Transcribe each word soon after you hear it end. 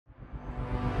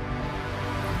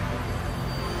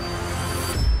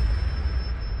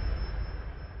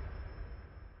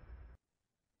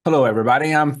Hello,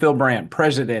 everybody. I'm Phil Brandt,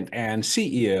 President and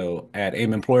CEO at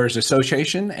AIM Employers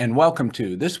Association, and welcome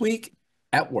to This Week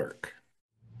at Work.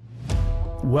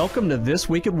 Welcome to This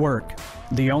Week at Work,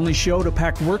 the only show to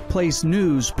pack workplace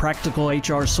news, practical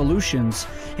HR solutions,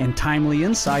 and timely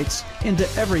insights into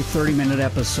every 30-minute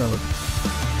episode.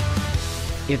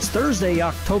 It's Thursday,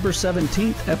 October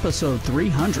 17th, episode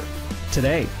 300.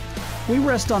 Today, we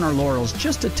rest on our laurels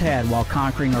just a tad while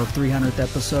conquering our 300th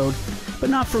episode,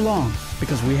 but not for long,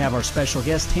 because we have our special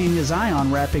guest Tanya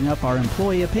Zion wrapping up our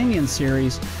Employee Opinion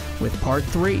series with Part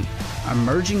 3,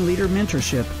 Emerging Leader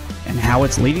Mentorship and How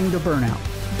It's Leading to Burnout.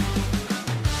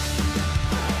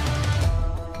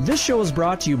 This show is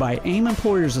brought to you by AIM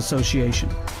Employers Association,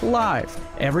 live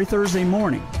every Thursday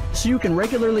morning, so you can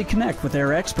regularly connect with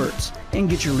their experts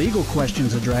and get your legal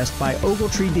questions addressed by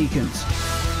Ogletree Deacons.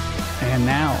 And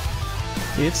now,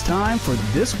 it's time for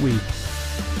This Week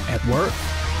at Work.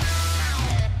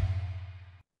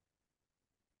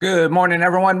 Good morning,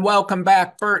 everyone. Welcome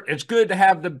back, Bert. It's good to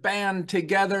have the band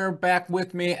together. Back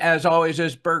with me, as always,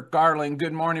 is Bert Garland.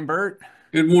 Good morning, Bert.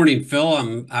 Good morning,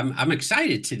 Phil. I'm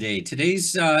excited today.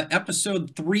 Today's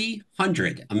episode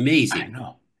 300. Amazing. I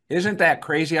know. Isn't that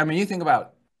crazy? I mean, you think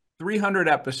about 300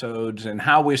 episodes and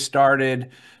how we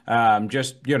started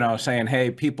just, saying, hey,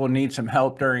 people need some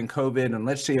help during COVID, and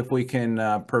let's see if we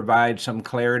can provide some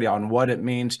clarity on what it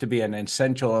means to be an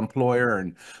essential employer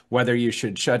and whether you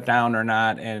should shut down or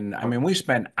not. And I mean, we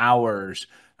spent hours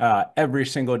every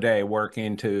single day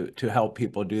working to help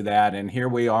people do that. And here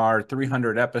we are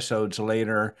 300 episodes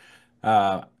later.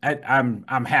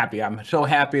 I'm happy. I'm so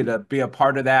happy to be a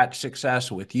part of that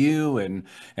success with you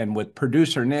and with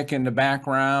producer Nick in the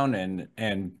background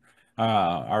and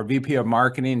our VP of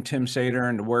Marketing, Tim Sater,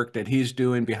 and the work that he's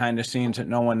doing behind the scenes that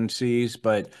no one sees.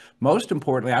 But most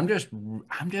importantly, I'm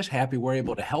just happy we're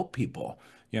able to help people.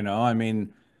 I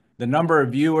mean, the number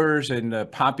of viewers and the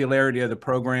popularity of the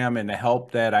program and the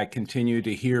help that I continue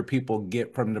to hear people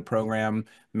get from the program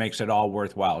makes it all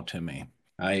worthwhile to me.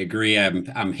 I agree.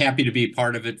 I'm happy to be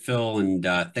part of it, Phil, and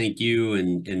thank you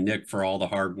and Nick for all the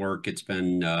hard work. It's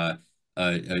been a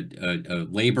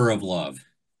labor of love.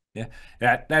 Yeah,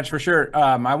 that's for sure.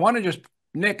 I want to just,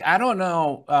 Nick, I don't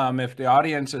know if the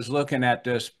audience is looking at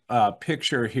this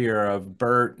picture here of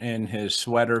Bert in his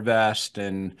sweater vest,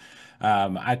 and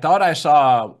I thought I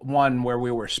saw one where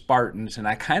we were Spartans, and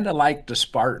I kind of liked the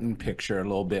Spartan picture a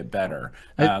little bit better.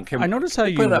 I noticed how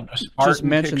you just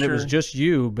mentioned picture? It was just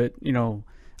you, but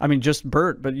just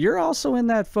Bert, but you're also in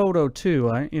that photo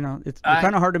too. It's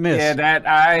kind of hard to miss. Yeah,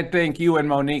 I think you and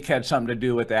Monique had something to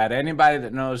do with that. Anybody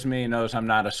that knows me knows I'm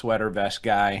not a sweater vest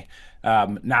guy.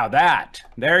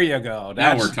 There you go.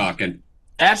 Now we're talking.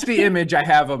 That's the image I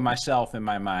have of myself in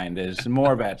my mind, is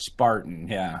more of that Spartan.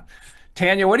 Yeah.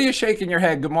 Tanya, what are you shaking your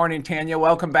head? Good morning, Tanya.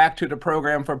 Welcome back to the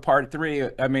program for part 3.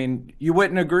 I mean, you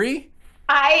wouldn't agree?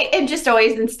 I am just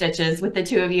always in stitches with the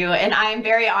two of you, and I'm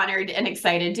very honored and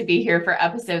excited to be here for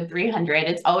episode 300.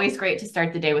 It's always great to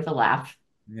start the day with a laugh.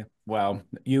 Yeah. Well,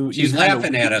 she's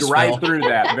laughing at us right Phil. Through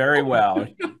that very well.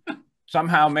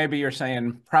 Somehow, maybe you're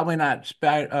saying probably not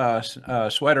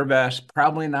sweater vest,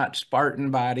 probably not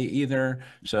Spartan body either.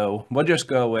 So we'll just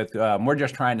go with we're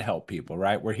just trying to help people,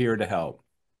 right? We're here to help.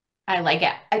 I like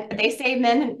it. They say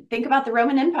men think about the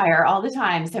Roman Empire all the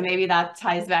time. So maybe that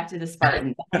ties back to the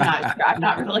Spartans. I'm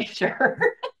not really sure.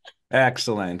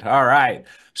 Excellent. All right.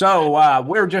 So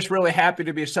we're just really happy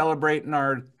to be celebrating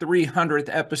our 300th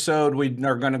episode. We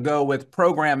are going to go with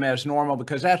program as normal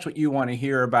because that's what you want to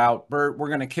hear about. Bert, we're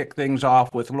going to kick things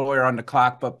off with Lawyer on the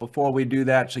Clock. But before we do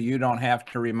that, so you don't have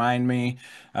to remind me,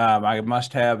 I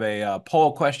must have a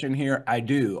poll question here. I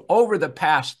do. Over the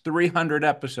past 300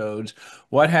 episodes,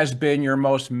 what has been your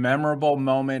most memorable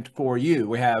moment for you?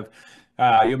 We have,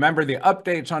 you remember the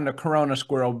updates on the Corona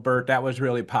Squirrel, Bert? That was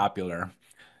really popular.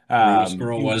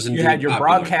 You had your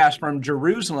broadcast from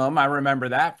Jerusalem. I remember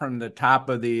that from the top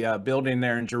of the building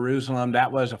there in Jerusalem.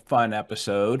 That was a fun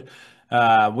episode.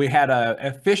 We had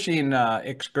a fishing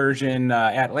excursion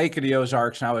at Lake of the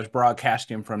Ozarks, and I was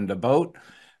broadcasting from the boat.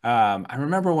 I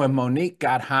remember when Monique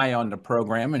got high on the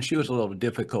program, and she was a little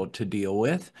difficult to deal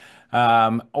with.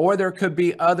 Or there could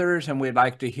be others, and we'd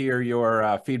like to hear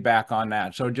your feedback on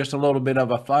that. So just a little bit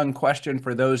of a fun question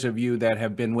for those of you that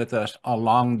have been with us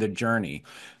along the journey.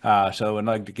 So I'd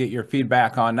like to get your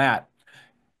feedback on that.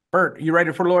 Bert, you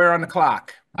ready for Lawyer on the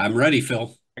Clock? I'm ready,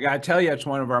 Phil. I got to tell you, it's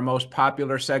one of our most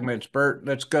popular segments. Bert,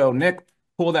 let's go. Nick,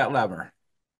 pull that lever.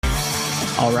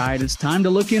 All right, it's time to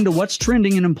look into what's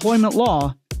trending in employment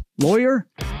law. Lawyer,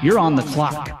 you're on the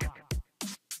clock.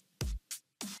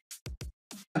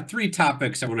 have three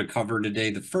topics I want to cover today.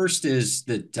 The first is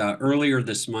that earlier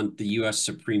this month, the U.S.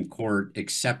 Supreme Court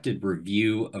accepted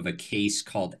review of a case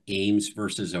called Ames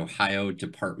versus Ohio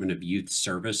Department of Youth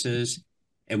Services.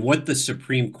 And what the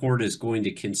Supreme Court is going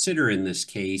to consider in this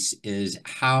case is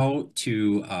how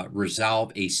to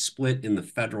resolve a split in the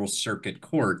federal circuit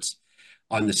courts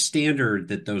on the standard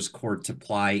that those courts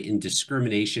apply in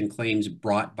discrimination claims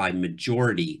brought by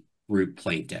majority group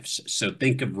plaintiffs. So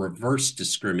think of reverse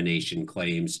discrimination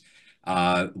claims,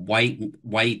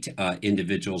 white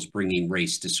individuals bringing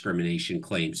race discrimination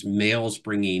claims, males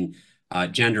bringing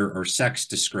gender or sex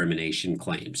discrimination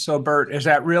claims. So, Bert, is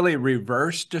that really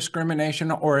reverse discrimination,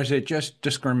 or is it just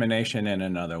discrimination in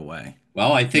another way?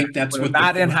 Well, I think that's what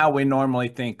not in how we normally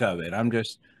think of it.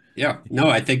 Yeah, no,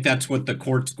 I think that's what the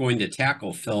court's going to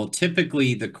tackle, Phil.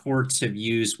 Typically, the courts have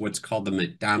used what's called the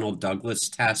McDonnell-Douglas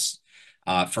test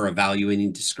for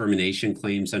evaluating discrimination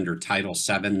claims under Title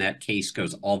VII. That case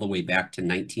goes all the way back to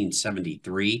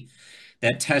 1973.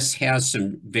 That test has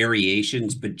some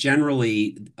variations, but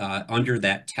generally under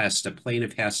that test, a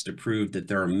plaintiff has to prove that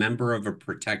they're a member of a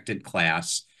protected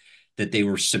class, that they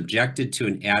were subjected to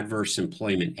an adverse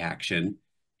employment action,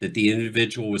 that the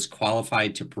individual was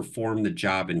qualified to perform the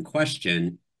job in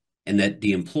question, and that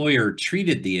the employer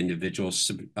treated the individual,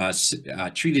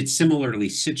 treated similarly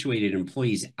situated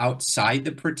employees outside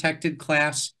the protected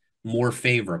class more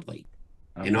favorably.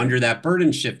 Okay. And under that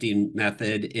burden shifting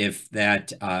method, if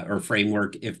that, or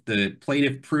framework, if the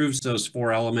plaintiff proves those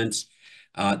four elements,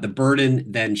 the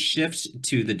burden then shifts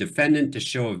to the defendant to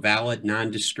show a valid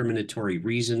non-discriminatory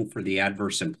reason for the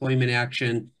adverse employment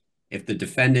action. If the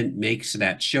defendant makes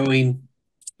that showing,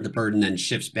 the burden then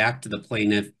shifts back to the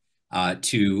plaintiff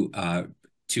to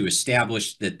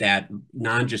establish that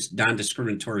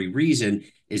non-discriminatory reason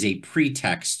is a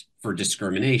pretext for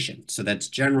discrimination. So that's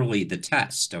generally the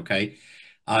test, okay?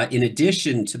 In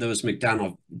addition to those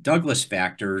McDonnell-Douglas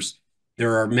factors,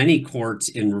 there are many courts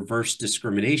in reverse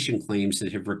discrimination claims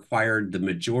that have required the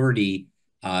majority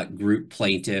group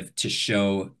plaintiff to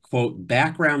show, quote,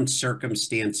 background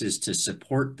circumstances to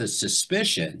support the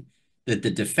suspicion that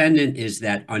the defendant is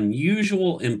that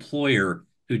unusual employer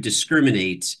who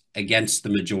discriminates against the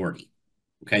majority.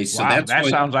 Okay, so wow, that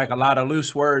sounds like a lot of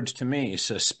loose words to me.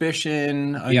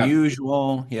 Suspicion,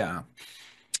 unusual, yeah.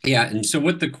 Yeah, and so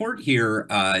what the court here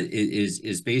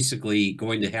is basically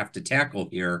going to have to tackle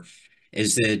here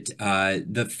is that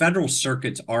the federal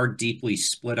circuits are deeply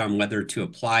split on whether to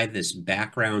apply this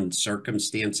background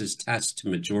circumstances test to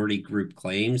majority group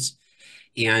claims.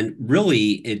 And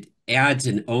really, it adds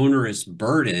an onerous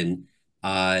burden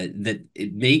that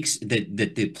it makes that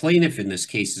the plaintiff in this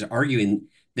case is arguing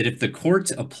that if the courts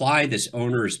apply this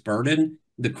onerous burden,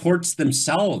 the courts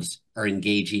themselves are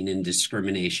engaging in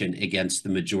discrimination against the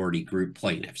majority group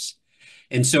plaintiffs.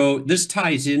 And so this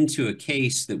ties into a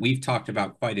case that we've talked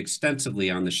about quite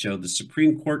extensively on the show. The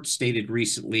Supreme Court stated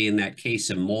recently in that case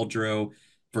in Muldrow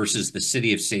versus the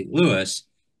city of St. Louis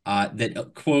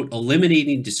that, quote,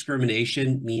 eliminating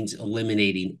discrimination means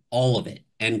eliminating all of it,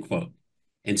 end quote.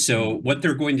 And so what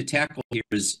they're going to tackle here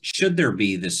is, should there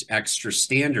be this extra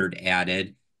standard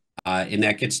added? And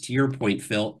that gets to your point,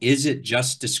 Phil, is it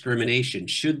just discrimination?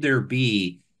 Should there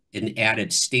be an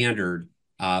added standard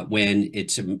when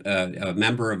it's a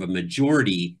member of a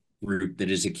majority group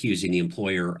that is accusing the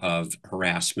employer of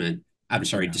harassment,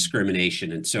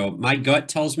 discrimination? And so my gut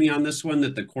tells me on this one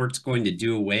that the court's going to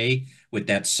do away with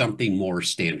that something more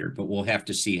standard, but we'll have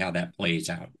to see how that plays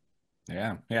out.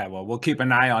 Yeah. Well, we'll keep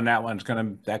an eye on that one.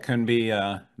 That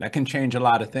can change a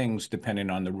lot of things depending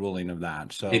on the ruling of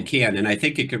that. So it can, and I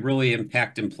think it could really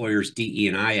impact employers'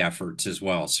 DE&I efforts as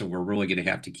well. So we're really going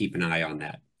to have to keep an eye on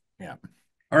that. Yeah.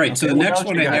 All right. Okay, so the next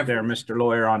one I have there, Mr.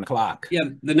 Lawyer on the clock. Yeah.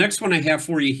 The next one I have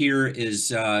for you here is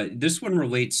this one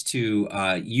relates to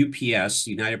UPS,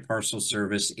 United Parcel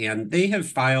Service, and they have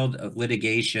filed a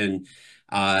litigation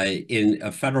in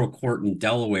a federal court in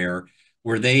Delaware,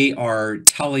 where they are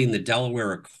telling the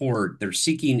Delaware court they're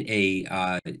seeking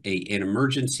an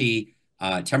emergency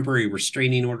temporary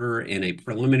restraining order and a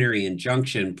preliminary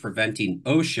injunction preventing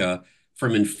OSHA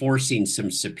from enforcing some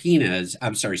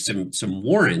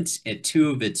warrants at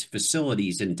two of its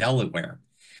facilities in Delaware.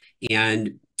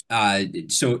 And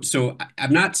so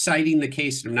I'm not citing the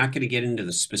case, and I'm not going to get into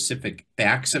the specific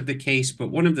facts of the case,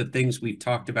 but one of the things we've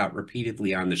talked about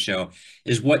repeatedly on the show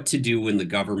is what to do when the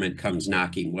government comes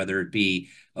knocking, whether it be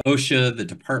OSHA, the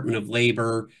Department of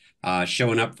Labor,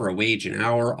 showing up for a wage and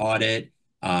hour audit,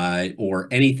 or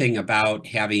anything about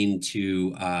having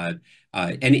to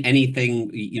anything,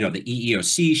 the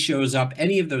EEOC shows up,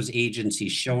 any of those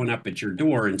agencies showing up at your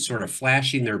door and sort of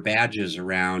flashing their badges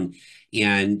around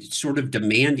and sort of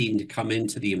demanding to come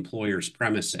into the employer's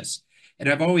premises. And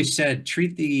I've always said,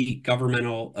 treat the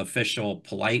governmental official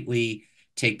politely,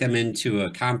 take them into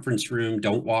a conference room,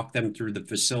 don't walk them through the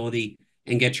facility,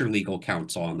 and get your legal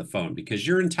counsel on the phone, because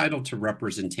you're entitled to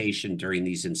representation during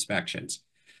these inspections.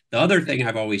 The other thing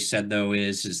I've always said, though,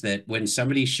 is that when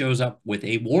somebody shows up with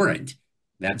a warrant,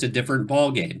 that's a different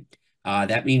ballgame.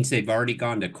 That means they've already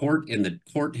gone to court and the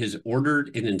court has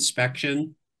ordered an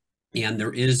inspection, and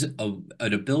there is an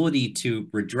ability to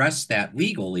redress that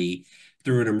legally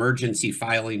through an emergency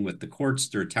filing with the courts,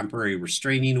 through a temporary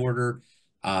restraining order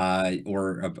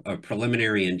or a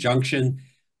preliminary injunction.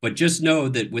 But just know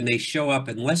that when they show up,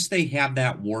 unless they have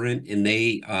that warrant and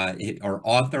they are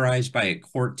authorized by a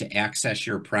court to access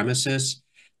your premises,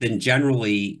 then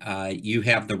generally you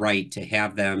have the right to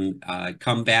have them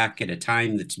come back at a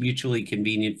time that's mutually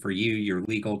convenient for you, your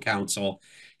legal counsel.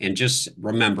 And just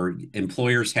remember,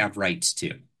 employers have rights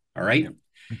too. All right. Yep.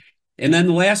 And then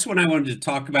the last one I wanted to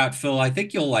talk about, Phil, I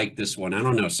think you'll like this one. I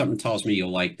don't know. Something tells me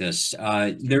you'll like this.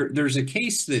 There's a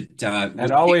case that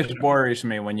it always worries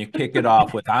me when you kick it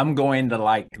off with, I'm going to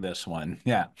like this one.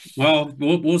 Yeah. Well,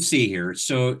 we'll see here.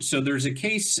 So there's a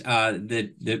case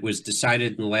that was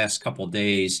decided in the last couple of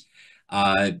days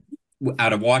out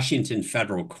of Washington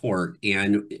federal court.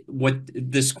 And what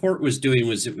this court was doing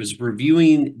was it was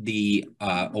reviewing the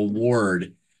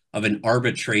award of an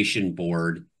arbitration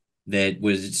board that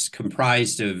was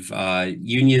comprised of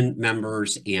union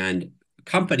members and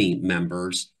company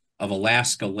members of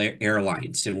Alaska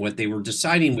Airlines. And what they were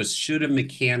deciding was, should a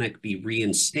mechanic be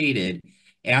reinstated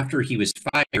after he was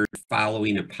fired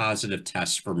following a positive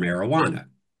test for marijuana?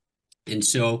 And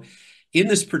so in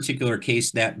this particular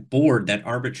case, that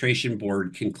arbitration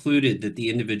board concluded that the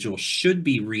individual should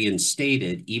be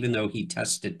reinstated even though he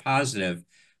tested positive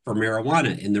for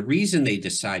marijuana. And the reason they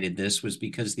decided this was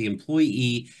because the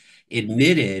employee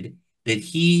admitted that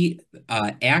he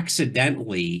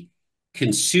accidentally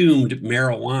consumed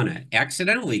marijuana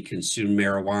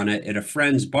at a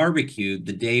friend's barbecue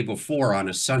the day before on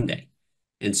a Sunday.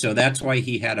 And so that's why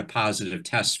he had a positive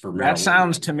test for marijuana. That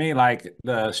sounds to me like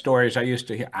the stories I used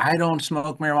to hear. I don't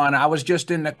smoke marijuana. I was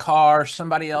just in the car.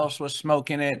 Somebody else was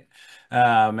smoking it.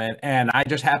 And I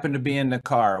just happened to be in the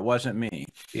car. It wasn't me.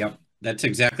 Yep, that's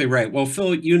exactly right. Well,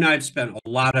 Phil, you and I have spent a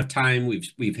lot of time.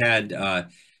 We've had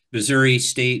Missouri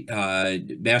State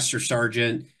Master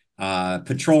Sergeant,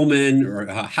 patrolman or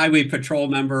highway patrol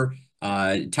member,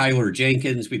 Tyler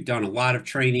Jenkins. We've done a lot of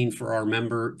training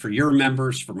for your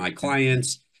members, for my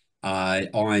clients,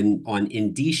 on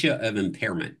indicia of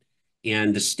impairment.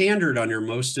 And the standard under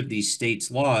most of these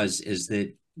states' laws is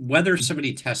that whether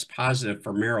somebody tests positive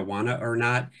for marijuana or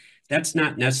not, that's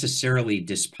not necessarily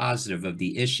dispositive of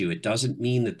the issue. It doesn't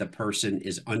mean that the person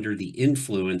is under the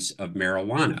influence of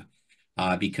marijuana.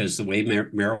 Because the way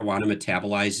marijuana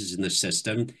metabolizes in the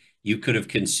system, you could have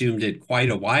consumed it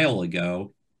quite a while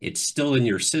ago. It's still in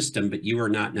your system, but you are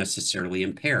not necessarily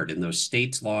impaired. And those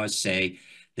states' laws say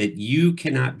that you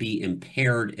cannot be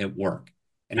impaired at work.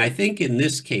 And I think in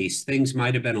this case, things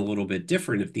might have been a little bit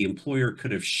different if the employer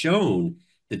could have shown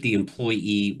that the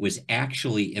employee was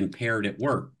actually impaired at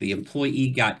work. The employee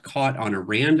got caught on a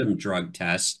random drug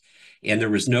test, and there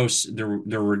was no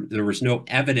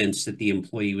evidence that the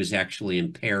employee was actually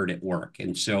impaired at work.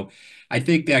 And so I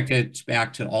think that gets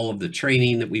back to all of the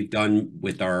training that we've done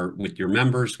with your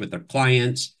members, with our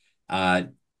clients,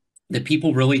 that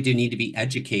people really do need to be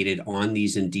educated on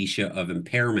these indicia of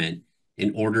impairment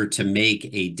in order to make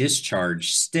a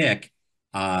discharge stick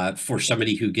for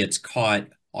somebody who gets caught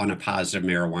on a positive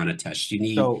marijuana test. You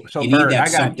need something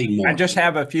more. I just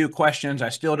have a few questions. I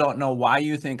still don't know why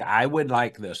you think I would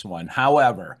like this one.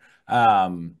 However,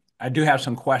 I do have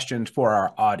some questions for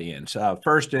our audience.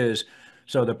 First is,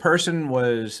 so the person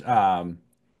was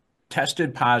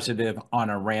tested positive on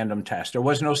a random test. There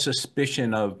was no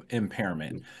suspicion of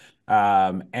impairment.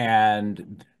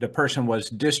 And the person was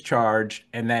discharged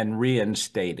and then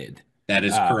reinstated. That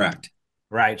is correct.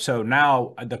 Right. So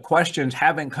now the questions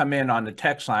haven't come in on the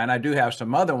text line. I do have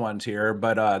some other ones here,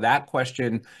 but that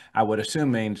question I would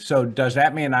assume, so does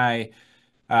that mean I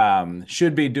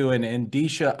should be doing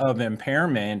indicia of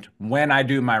impairment when I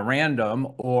do my random,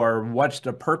 or what's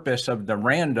the purpose of the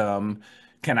random?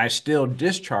 Can I still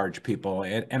discharge people?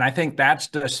 And I think that's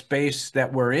the space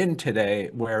that we're in today,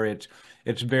 where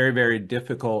it's very, very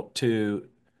difficult to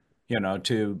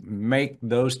make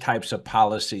those types of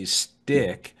policies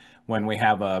stick when we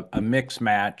have a mixed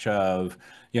match of,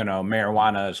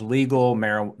 marijuana is legal,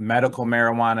 medical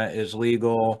marijuana is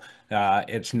legal,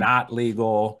 it's not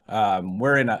legal.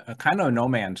 We're in a kind of no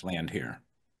man's land here.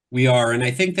 We are, and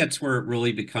I think that's where it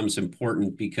really becomes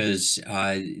important because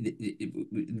under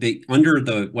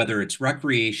the whether it's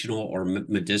recreational or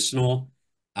medicinal,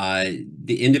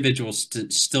 the individual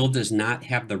still does not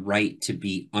have the right to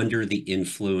be under the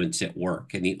influence at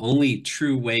work, and the only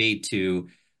true way to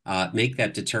make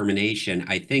that determination,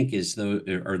 I think, is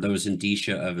those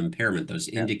indicia of impairment, those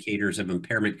indicators of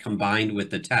impairment combined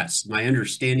with the tests. My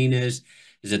understanding is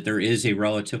that there is a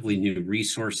relatively new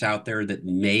resource out there that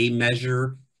may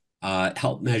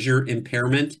help measure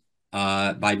impairment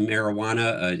by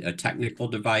marijuana, a technical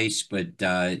device, but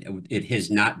it has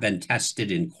not been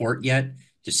tested in court yet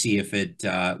to see if it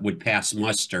would pass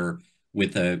muster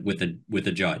with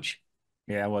a judge.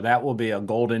 Yeah, well, that will be a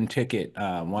golden ticket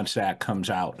once that comes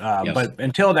out. Yes. But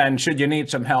until then, should you need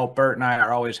some help, Bert and I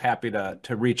are always happy to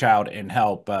reach out and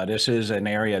help. This is an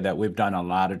area that we've done a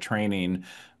lot of training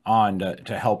on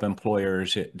to help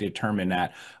employers determine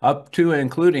that, up to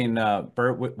including,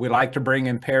 Bert, we like to bring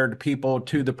impaired people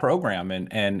to the program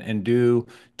and do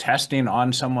testing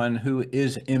on someone who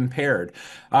is impaired.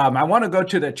 I want to go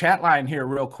to the chat line here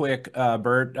real quick,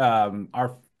 Bert.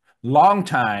 Our long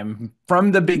time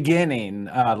from the beginning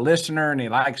listener, and he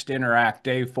likes to interact,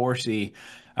 Dave Forsey,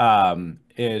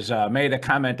 is made a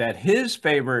comment that his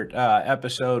favorite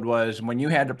episode was when you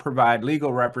had to provide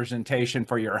legal representation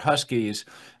for your Huskies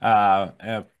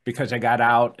because they got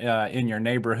out in your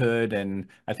neighborhood, and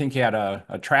I think you had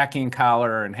a tracking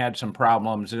collar and had some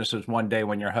problems. This was one day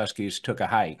when your Huskies took a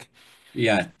hike.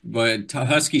 Yeah, but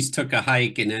Huskies took a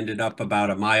hike and ended up about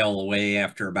a mile away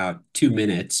after about 2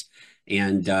 minutes,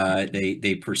 and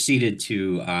they proceeded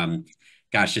to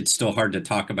gosh, it's still hard to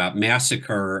talk about,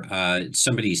 massacre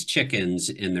somebody's chickens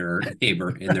in their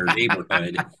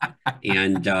neighborhood.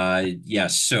 And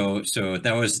yes, so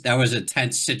that was a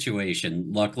tense situation.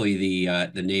 Luckily,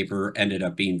 the neighbor ended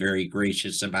up being very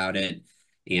gracious about it.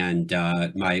 And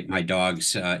my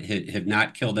dogs have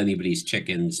not killed anybody's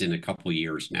chickens in a couple of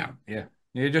years now. Yeah,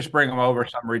 you just bring them over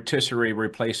some rotisserie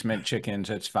replacement chickens.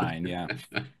 It's fine. Yeah,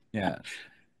 yeah.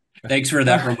 Thanks for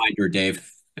that reminder, Dave.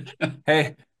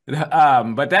 Hey,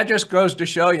 but that just goes to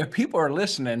show you people are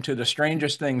listening to the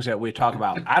strangest things that we talk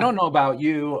about. I don't know about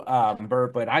you,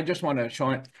 Bert, but I just want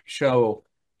to show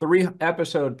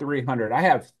episode 300. I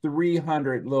have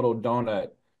 300 little donut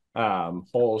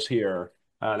holes here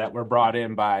that were brought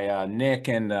in by Nick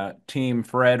and the team,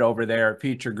 Fred over there at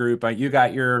Feature Group. You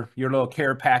got your little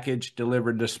care package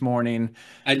delivered this morning.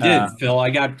 I did, Phil. I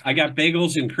got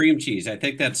bagels and cream cheese. I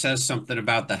think that says something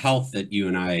about the health that you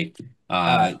and I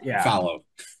follow.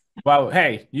 Well,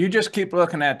 hey, you just keep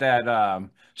looking at that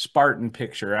Spartan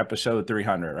picture, episode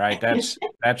 300, right?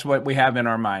 That's what we have in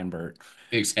our mind, Bert.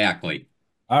 Exactly.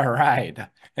 All right.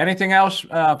 Anything else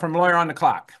from Lawyer on the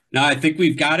Clock? No, I think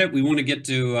we've got it. We want to get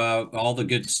to all the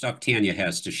good stuff Tanya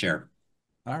has to share.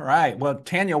 All right. Well,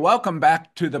 Tanya, welcome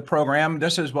back to the program.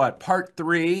 This is part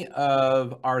 3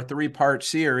 of our 3-part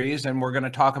series, and we're going to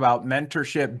talk about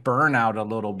mentorship burnout a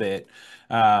little bit.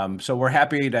 So we're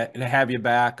happy to have you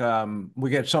back. We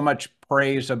get so much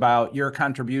praise about your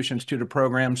contributions to the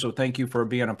program, so thank you for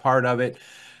being a part of it.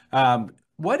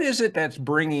 What is it that's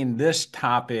bringing this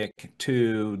topic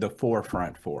to the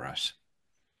forefront for us?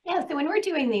 Yeah, so when we're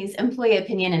doing these employee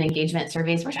opinion and engagement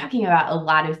surveys, we're talking about a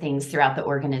lot of things throughout the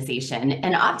organization.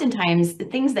 And oftentimes the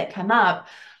things that come up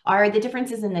are the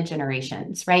differences in the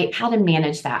generations, right? How to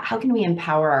manage that. How can we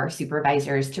empower our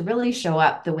supervisors to really show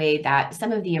up the way that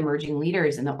some of the emerging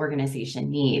leaders in the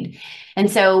organization need? And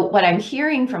so what I'm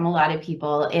hearing from a lot of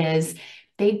people is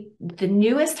the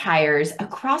newest hires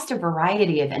across a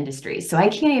variety of industries. So I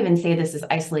can't even say this is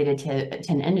isolated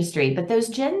to an industry, but those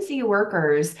Gen Z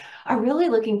workers are really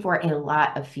looking for a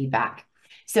lot of feedback.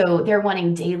 So they're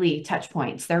wanting daily touch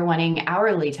points. They're wanting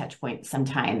hourly touch points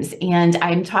sometimes. And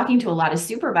I'm talking to a lot of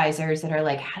supervisors that are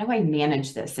like, how do I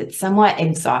manage this? It's somewhat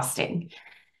exhausting.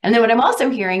 And then what I'm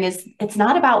also hearing is it's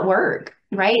not about work,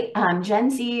 right? Gen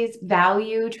Zs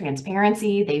value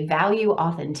transparency. They value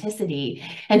authenticity.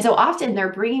 And so often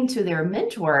they're bringing to their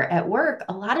mentor at work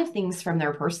a lot of things from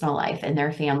their personal life and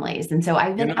their families. And so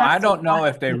I've been I don't know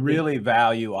if they really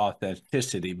value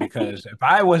authenticity, because if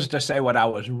I was to say what I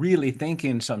was really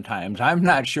thinking sometimes, I'm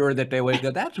not sure that they would go,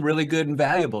 that's really good and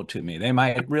valuable to me. They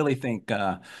might really think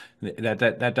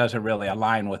that doesn't really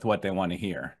align with what they want to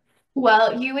hear.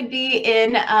 Well, you would be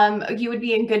in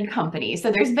good company. So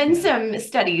there's been Yeah. some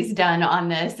studies done on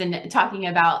this and talking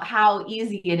about how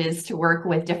easy it is to work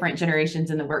with different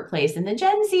generations in the workplace. And the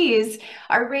Gen Zs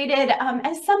are rated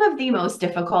as some of the most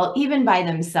difficult, even by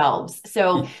themselves.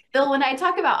 So, Bill, when I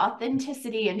talk about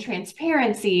authenticity and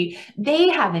transparency, they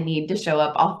have a need to show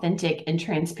up authentic and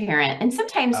transparent, and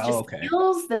sometimes Oh, just okay.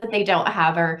 skills that they don't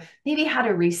have, or maybe how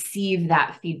to receive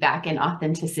that feedback and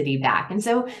authenticity back. And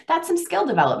so that's some skill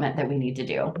development that we need to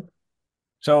do.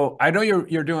 So I know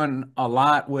you're doing a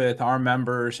lot with our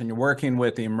members and you're working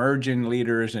with emerging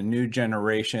leaders and new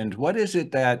generations. What is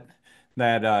it that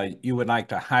you would like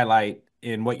to highlight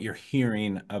in what you're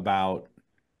hearing about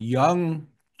young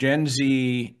Gen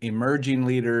Z emerging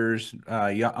leaders,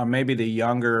 or maybe the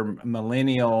younger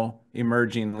millennial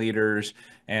emerging leaders,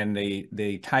 and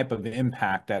the type of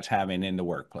impact that's having in the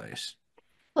workplace?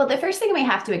 Well, the first thing we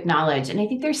have to acknowledge, and I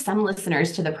think there's some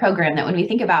listeners to the program that when we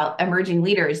think about emerging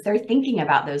leaders, they're thinking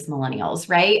about those millennials,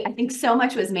 right? I think so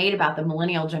much was made about the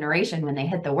millennial generation when they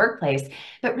hit the workplace,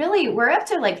 but really we're up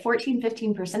to like 14,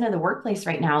 15% of the workplace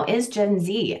right now is Gen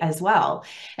Z as well.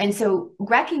 And so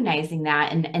recognizing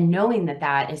that and knowing that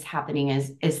that is happening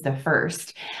is the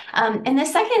first. And the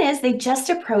second is they just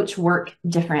approach work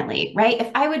differently, right?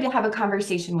 If I would have a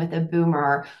conversation with a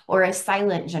boomer or a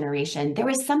silent generation, there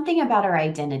was something about our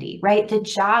identity, right? The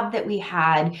job that we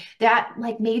had that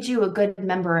like made you a good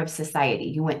member of society.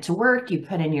 You went to work, you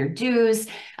put in your dues,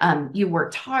 you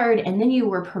worked hard, and then you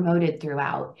were promoted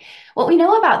throughout. What we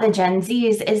know about the Gen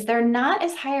Zs is they're not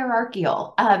as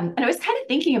hierarchical. And I was kind of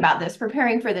thinking about this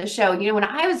preparing for the show. You know, when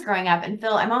I was growing up, and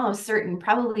Phil, I'm almost certain,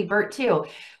 probably Bert too,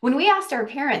 when we asked our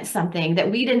parents something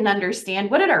that we didn't understand,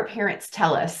 what did our parents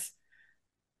tell us?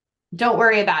 Don't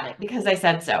worry about it because I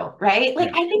said so, right? Like,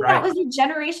 Yeah, I think that right. was a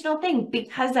generational thing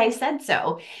because I said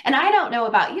so. And I don't know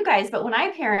about you guys, but when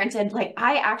I parented, like,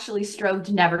 I actually strove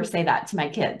to never say that to my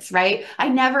kids, right? I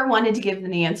never wanted to give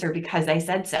them the answer because I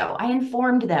said so. I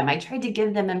informed them, I tried to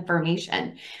give them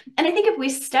information. And I think if we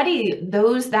study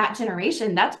that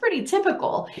generation, that's pretty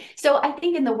typical. So I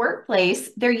think in the workplace,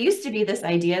 there used to be this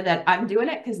idea that I'm doing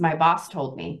it because my boss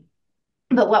told me.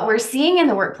 But what we're seeing in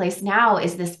the workplace now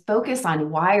is this focus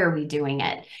on why are we doing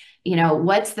it? You know,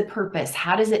 what's the purpose?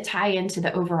 How does it tie into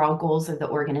the overall goals of the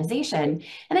organization?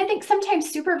 And I think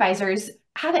sometimes supervisors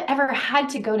haven't ever had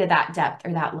to go to that depth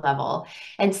or that level.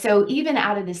 And so even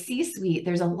out of the C-suite,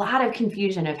 there's a lot of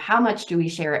confusion of how much do we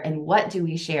share and what do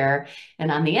we share? And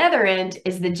on the other end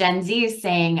is the Gen Z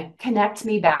saying, connect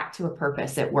me back to a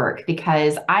purpose at work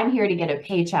because I'm here to get a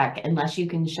paycheck unless you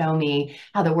can show me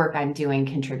how the work I'm doing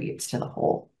contributes to the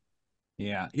whole.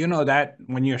 Yeah, you know that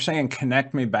when you're saying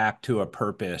connect me back to a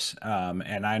purpose,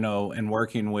 and I know in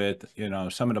working with,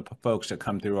 some of the folks that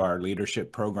come through our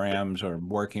leadership programs or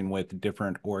working with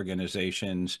different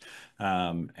organizations,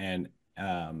 and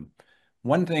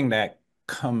one thing that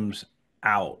comes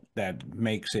out that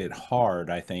makes it hard,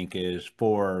 I think, is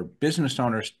for business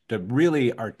owners to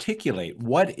really articulate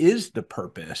what is the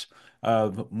purpose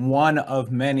of one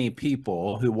of many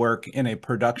people who work in a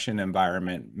production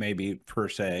environment, maybe per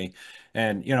se,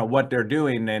 and what they're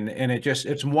doing, and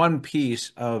it's one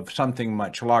piece of something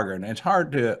much larger, and it's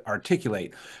hard to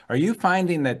articulate. Are you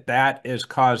finding that is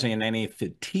causing any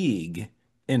fatigue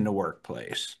in the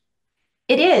workplace?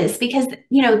 It is because,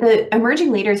 the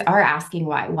emerging leaders are asking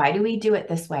why. Why do we do it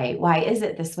this way? Why is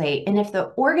it this way? And if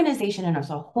the organization as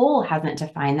a whole hasn't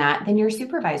defined that, then your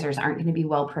supervisors aren't going to be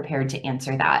well prepared to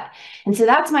answer that. And so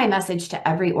that's my message to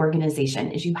every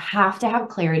organization is you have to have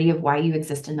clarity of why you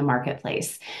exist in the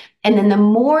marketplace. And then the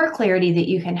more clarity that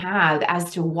you can have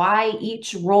as to why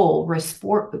each role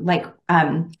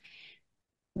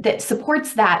that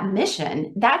supports that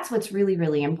mission, that's what's really,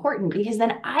 really important because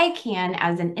then I can,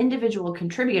 as an individual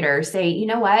contributor, say, you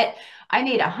know what? I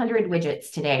made 100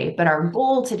 widgets today, but our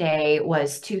goal today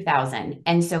was 2,000.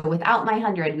 And so without my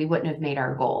 100, we wouldn't have made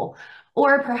our goal.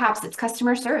 Or perhaps it's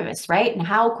customer service, right? And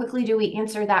how quickly do we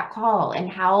answer that call? And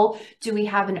how do we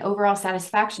have an overall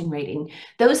satisfaction rating?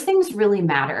 Those things really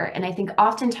matter. And I think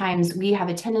oftentimes we have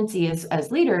a tendency as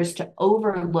leaders to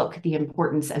overlook the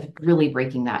importance of really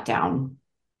breaking that down.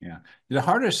 Yeah. The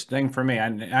hardest thing for me, I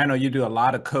know you do a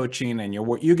lot of coaching and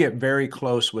you get very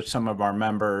close with some of our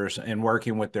members and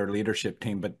working with their leadership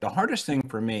team, but the hardest thing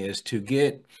for me is to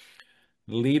get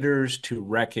leaders to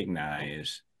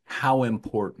recognize how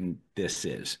important this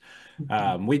is.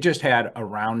 We just had a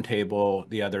roundtable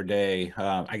the other day.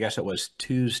 I guess it was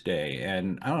Tuesday,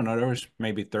 and I don't know, there was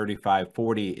maybe 35,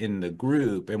 40 in the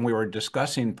group, and we were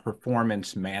discussing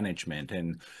performance management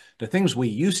and the things we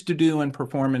used to do in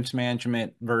performance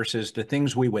management versus the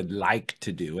things we would like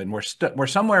to do. And we're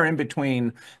somewhere in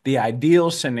between the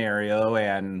ideal scenario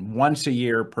and once a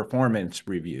year performance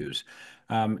reviews.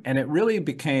 And it really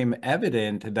became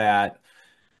evident that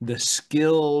the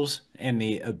skills and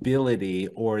the ability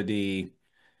or it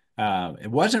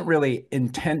wasn't really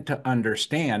intent to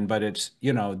understand, but it's,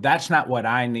 that's not what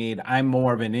I need. I'm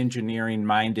more of an engineering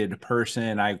minded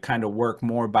person. I kind of work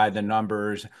more by the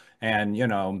numbers, and,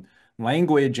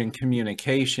 language and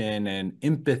communication and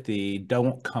empathy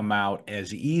don't come out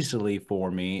as easily for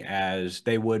me as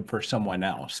they would for someone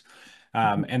else.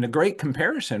 And the great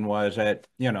comparison was that,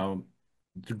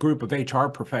 the group of HR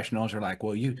professionals are like,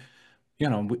 well,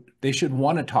 they should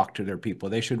want to talk to their people.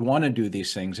 They should want to do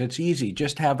these things. It's easy.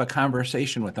 Just have a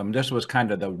conversation with them. This was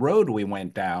kind of the road we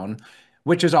went down,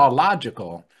 which is all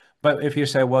logical. But if you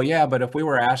say, well, yeah, but if we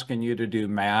were asking you to do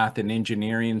math and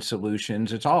engineering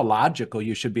solutions, it's all logical.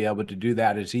 You should be able to do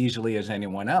that as easily as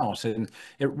anyone else. And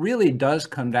it really does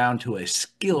come down to a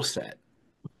skill set.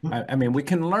 I mean, we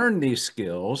can learn these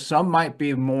skills. Some might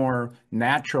be more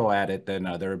natural at it than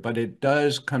other, but it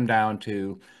does come down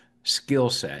to skill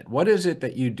set. What is it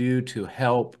that you do to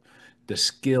help the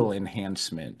skill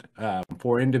enhancement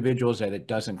for individuals that it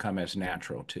doesn't come as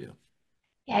natural to?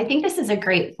 Yeah, I think this is a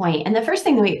great point. And the first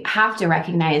thing that we have to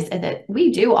recognize is that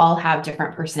we do all have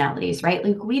different personalities, right?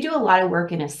 Like we do a lot of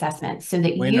work in assessments so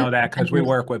that we know that because we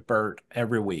work with Bert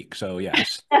every week. So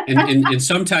yes. and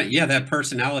sometimes, yeah, that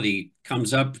personality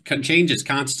changes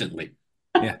constantly.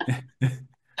 Yeah.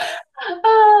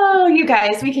 Oh, you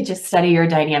guys, we could just study your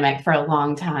dynamic for a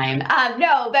long time.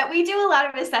 No, but we do a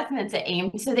lot of assessments at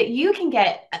AIM so that you can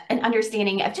get an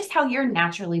understanding of just how you're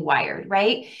naturally wired,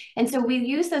 right? And so we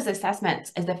use those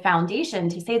assessments as a foundation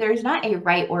to say there's not a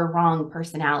right or wrong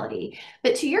personality.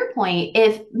 But to your point,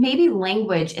 if maybe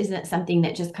language isn't something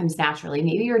that just comes naturally,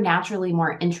 maybe you're naturally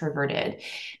more introverted,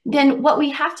 then what we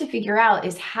have to figure out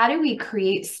is how do we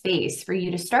create space for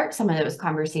you to start some of those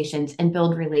conversations and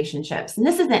build relationships? And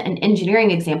this isn't an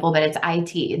engineering example, but it's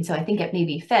IT. And so I think it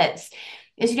maybe fits.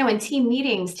 Is, in team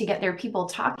meetings to get their people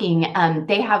talking,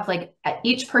 they have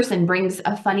each person brings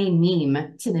a funny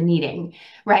meme to the meeting,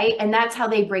 right? And that's how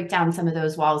they break down some of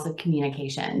those walls of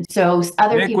communication. So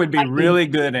Nick would be really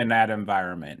good in that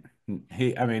environment.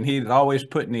 He's always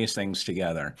putting these things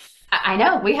together. I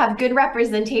know we have good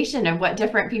representation of what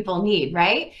different people need,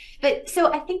 right? But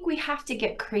so I think we have to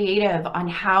get creative on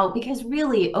how, because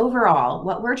really overall,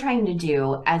 what we're trying to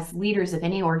do as leaders of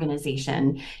any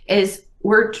organization is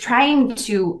we're trying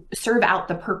to serve out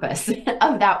the purpose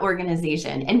of that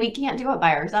organization, and we can't do it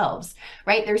by ourselves,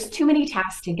 right? There's too many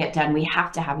tasks to get done. We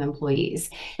have to have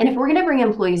employees. And if we're going to bring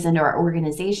employees into our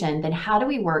organization, then how do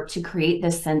we work to create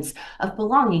this sense of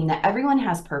belonging, that everyone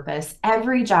has purpose,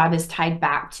 every job is tied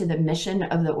back to the mission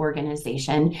of the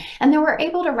organization, and then we're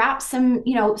able to wrap some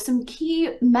key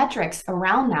metrics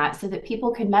around that so that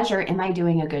people can measure, am I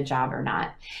doing a good job or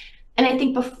not? And I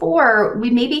think before we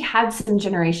maybe had some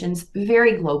generations,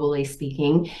 very globally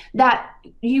speaking, that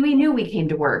we knew we came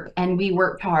to work and we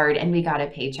worked hard and we got a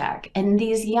paycheck. And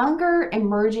these younger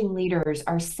emerging leaders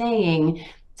are saying,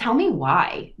 tell me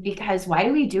why, because why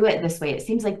do we do it this way? It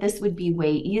seems like this would be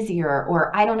way easier,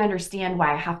 or I don't understand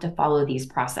why I have to follow these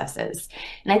processes.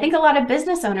 And I think a lot of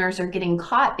business owners are getting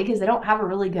caught because they don't have a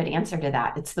really good answer to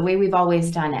that. It's the way we've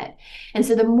always done it. And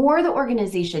so the more the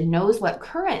organization knows what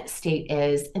current state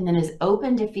is and then is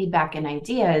open to feedback and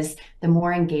ideas, the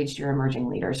more engaged your emerging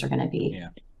leaders are going to be. Yeah.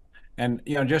 And,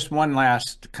 just one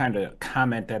last kind of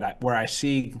comment where I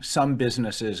see some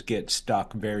businesses get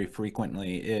stuck very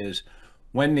frequently is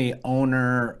when the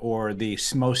owner or the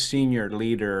most senior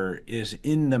leader is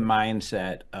in the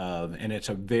mindset of, and it's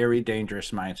a very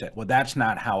dangerous mindset, well, that's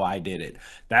not how I did it.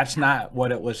 That's not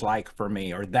what it was like for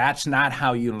me, or that's not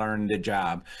how you learned the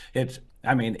job. It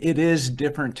is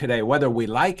different today, whether we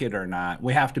like it or not.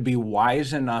 We have to be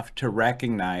wise enough to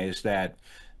recognize that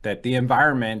the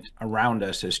environment around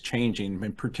us is changing,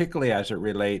 and particularly as it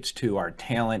relates to our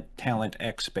talent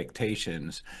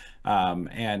expectations.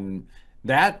 And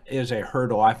that is a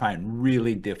hurdle I find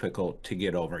really difficult to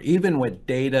get over. Even with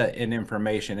data and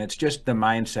information, it's just the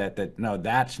mindset that, no,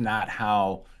 that's not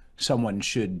how someone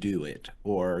should do it,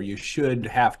 or you should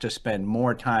have to spend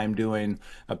more time doing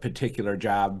a particular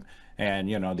job. And,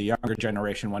 the younger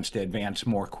generation wants to advance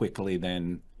more quickly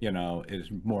than, is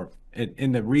more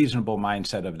in the reasonable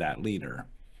mindset of that leader.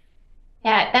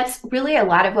 Yeah, that's really a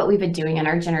lot of what we've been doing in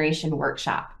our generation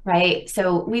workshop, right?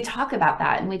 So we talk about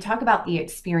that and we talk about the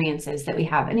experiences that we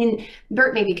have. I mean,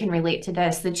 Bert maybe can relate to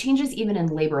this, the changes even in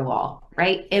labor law,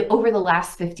 right? Over the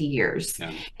last 50 years.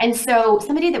 Yeah. And so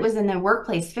somebody that was in the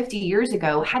workplace 50 years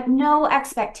ago had no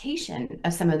expectation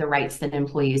of some of the rights that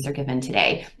employees are given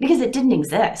today because it didn't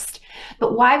exist.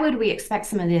 But why would we expect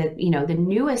some of the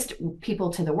newest people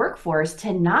to the workforce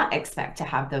to not expect to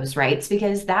have those rights?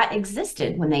 Because that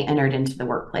existed when they entered into the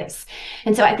workplace.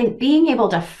 And so I think being able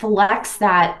to flex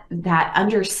that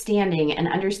understanding and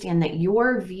understand that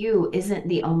your view isn't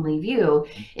the only view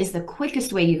is the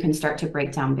quickest way you can start to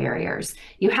break down barriers.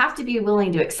 You have to be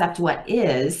willing to accept what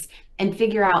is and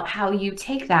figure out how you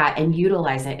take that and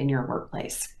utilize it in your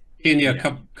workplace. Tanya,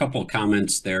 a couple of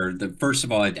comments there. First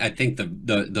of all, I think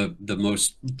the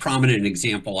most prominent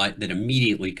example that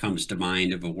immediately comes to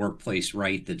mind of a workplace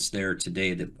right that's there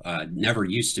today that never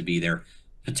used to be there,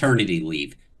 paternity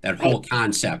leave. That whole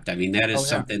concept. I mean, that is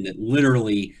something that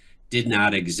literally did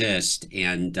not exist.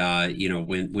 And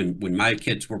when my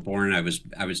kids were born, I was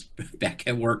back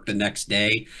at work the next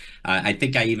day. I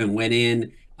think I even went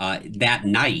in that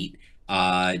night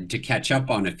to catch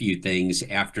up on a few things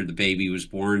after the baby was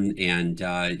born. And,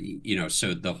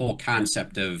 so the whole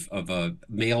concept of a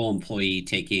male employee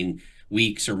taking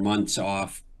weeks or months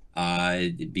off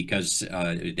because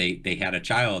they had a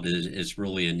child is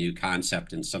really a new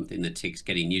concept and something that takes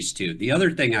getting used to. The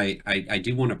other thing I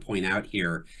do want to point out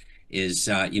here is,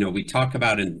 we talk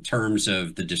about in terms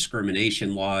of the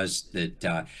discrimination laws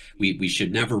that we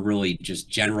should never really just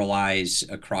generalize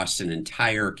across an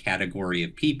entire category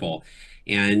of people.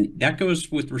 And that goes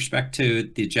with respect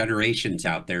to the generations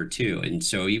out there too. And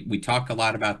so we talk a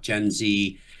lot about Gen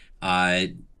Z.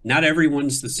 Not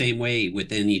everyone's the same way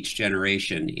within each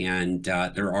generation. And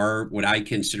there are what I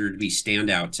consider to be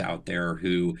standouts out there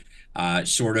who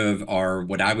sort of are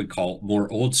what I would call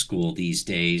more old school these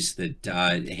days, that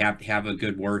have a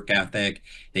good work ethic.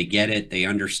 They get it. They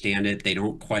understand it. They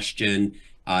don't question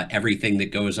everything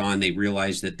that goes on. They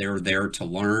realize that they're there to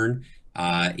learn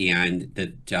and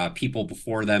that people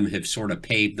before them have sort of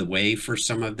paved the way for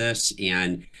some of this,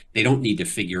 and they don't need to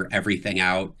figure everything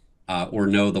out or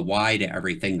know the why to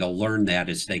everything. They'll learn that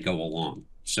as they go along.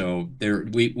 So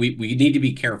we need to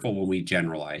be careful when we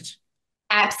generalize.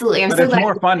 Absolutely. But it's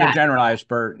more fun to generalize,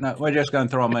 Bert. No, we're just going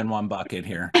to throw them in one bucket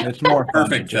here. It's more fun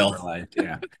to generalize.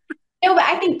 Yeah. No, but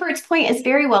I think Bert's point is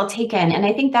very well taken. And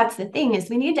I think that's the thing is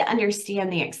we need to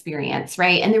understand the experience,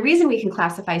 right? And the reason we can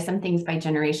classify some things by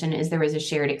generation is there was a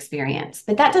shared experience,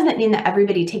 but that doesn't mean that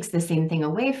everybody takes the same thing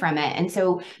away from it. And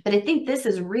so, but I think this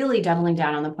is really doubling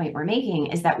down on the point we're making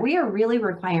is that we are really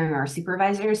requiring our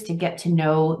supervisors to get to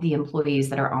know the employees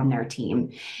that are on their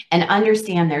team and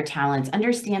understand their talents,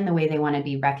 understand the way they want to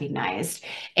be recognized.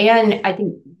 And I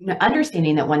think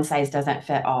understanding that one size doesn't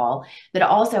fit all, but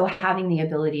also having the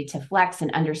ability to flex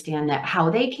and understand that how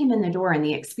they came in the door and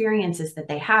the experiences that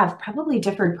they have probably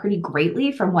differed pretty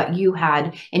greatly from what you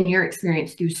had in your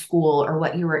experience through school or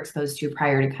what you were exposed to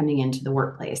prior to coming into the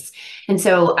workplace. And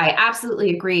so I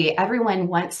absolutely agree. Everyone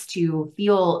wants to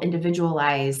feel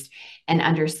individualized and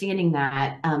understanding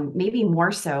that maybe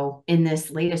more so in this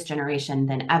latest generation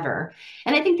than ever.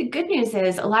 And I think the good news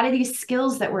is a lot of these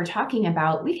skills that we're talking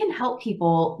about, we can help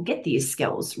people get these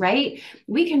skills, right?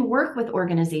 We can work with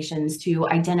organizations to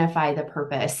identify the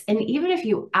purpose. And even if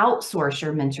you outsource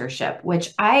your mentorship,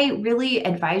 which I really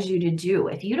advise you to do,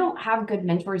 if you don't have good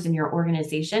mentors in your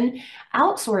organization,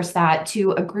 outsource that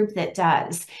to a group that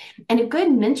does. And a good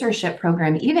mentorship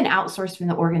program, even outsourced from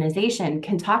the organization,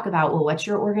 can talk about, well, what's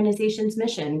your organization's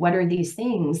mission? What are these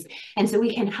things? And so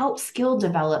we can help skill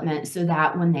development so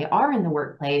that when they are in the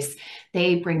workplace,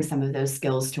 they bring some of those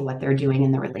skills to what they're doing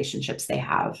in the relationships they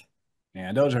have.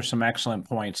 Yeah, those are some excellent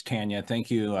points, Tanya.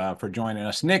 Thank you for joining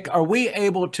us. Nick, are we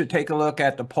able to take a look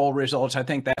at the poll results? I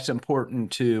think that's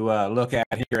important to look at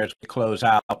here as we close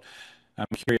out. I'm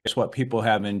curious what people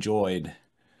have enjoyed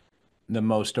the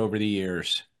most over the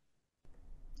years.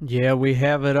 Yeah, we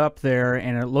have it up there,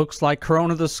 and it looks like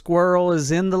Corona the Squirrel is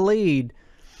in the lead.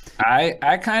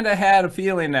 I kind of had a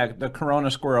feeling that the Corona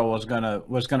Squirrel was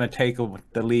gonna take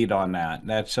the lead on that.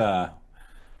 That's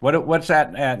what's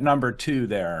that at number 2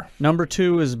 there? Number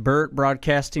 2 is Bert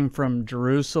broadcasting from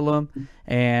Jerusalem,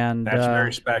 and that's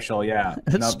very special. Yeah,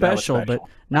 it's special, but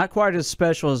not quite as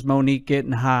special as Monique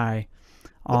getting high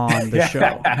on the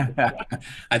show.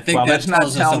 I think that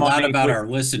tells us a lot about our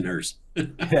listeners.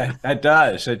 Yeah, it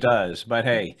does. But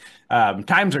hey,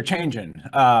 times are changing.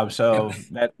 So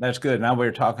that's good. Now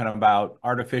we're talking about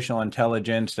artificial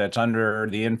intelligence that's under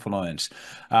the influence.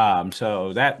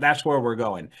 So that's where we're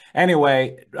going.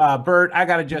 Anyway, Bert, I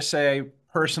got to just say,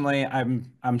 personally,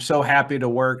 I'm so happy to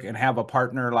work and have a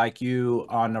partner like you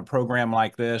on a program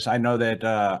like this. I know that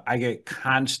I get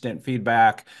constant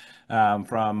feedback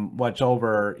from what's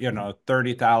over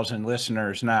 30,000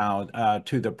 listeners now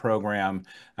to the program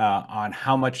on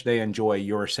how much they enjoy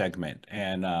your segment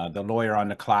and the Lawyer on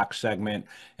the Clock segment.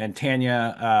 And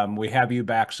Tanya, we have you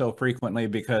back so frequently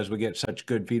because we get such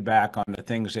good feedback on the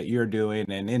things that you're doing.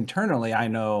 And internally, I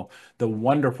know the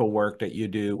wonderful work that you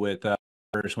do with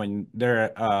when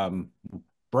they're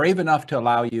brave enough to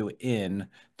allow you in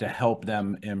to help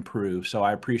them improve. So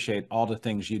I appreciate all the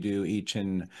things you do each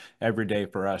and every day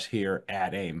for us here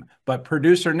at AIM. But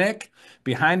producer Nick,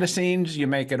 behind the scenes, you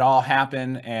make it all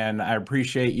happen. And I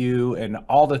appreciate you and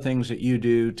all the things that you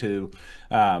do to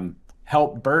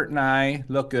help Bert and I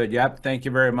look good. Yep. Thank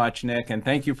you very much, Nick. And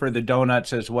thank you for the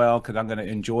donuts as well, because I'm going to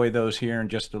enjoy those here in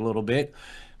just a little bit.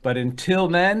 But until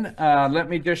then, let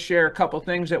me just share a couple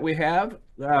things that we have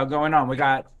going on. We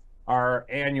got our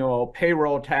annual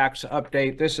payroll tax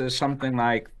update. This is something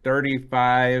like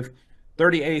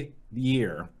 38th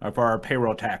year of our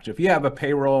payroll tax. If you have a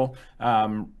payroll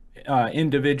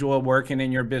individual working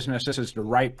in your business, this is the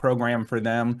right program for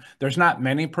them. There's not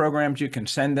many programs you can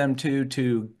send them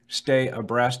to stay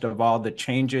abreast of all the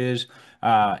changes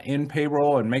in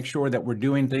payroll and make sure that we're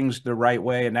doing things the right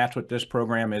way. And that's what this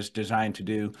program is designed to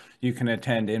do. You can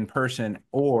attend in person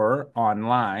or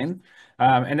online.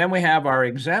 And then we have our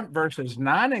exempt versus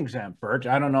non-exempt, Bert.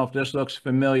 I don't know if this looks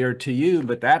familiar to you,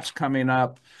 but that's coming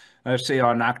up, let's see,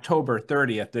 on October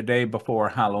 30th, the day before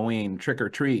Halloween, trick or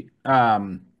treat.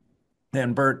 And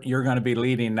Bert, you're going to be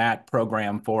leading that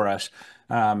program for us.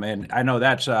 And I know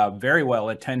that's very well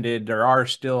attended. There are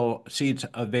still seats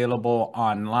available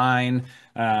online,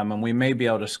 and we may be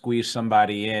able to squeeze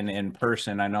somebody in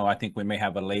person. I think we may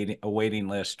have a waiting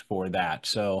list for that.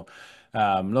 So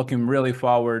looking really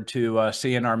forward to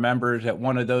seeing our members at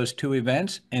one of those two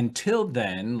events. Until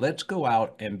then, let's go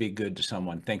out and be good to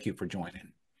someone. Thank you for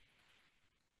joining.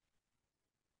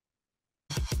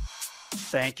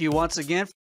 Thank you once again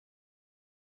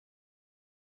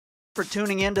for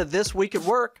tuning into This Week at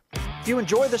Work. If you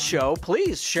enjoy the show,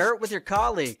 please share it with your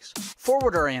colleagues,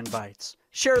 forward our invites,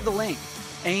 share the link,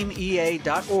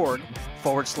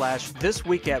 aimea.org/This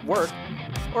Week at Work,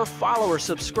 or follow or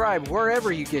subscribe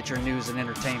wherever you get your news and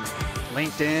entertainment.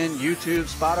 LinkedIn, YouTube,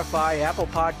 Spotify, Apple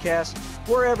Podcasts,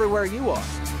 we're everywhere you are.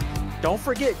 Don't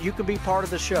forget you can be part of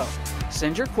the show.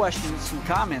 Send your questions and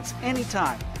comments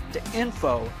anytime to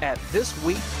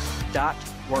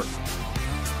info@thisweek.work.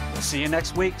 We'll see you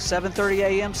next week, 7:30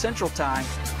 a.m. Central Time,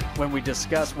 when we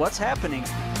discuss what's happening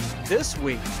this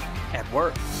week at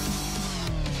work.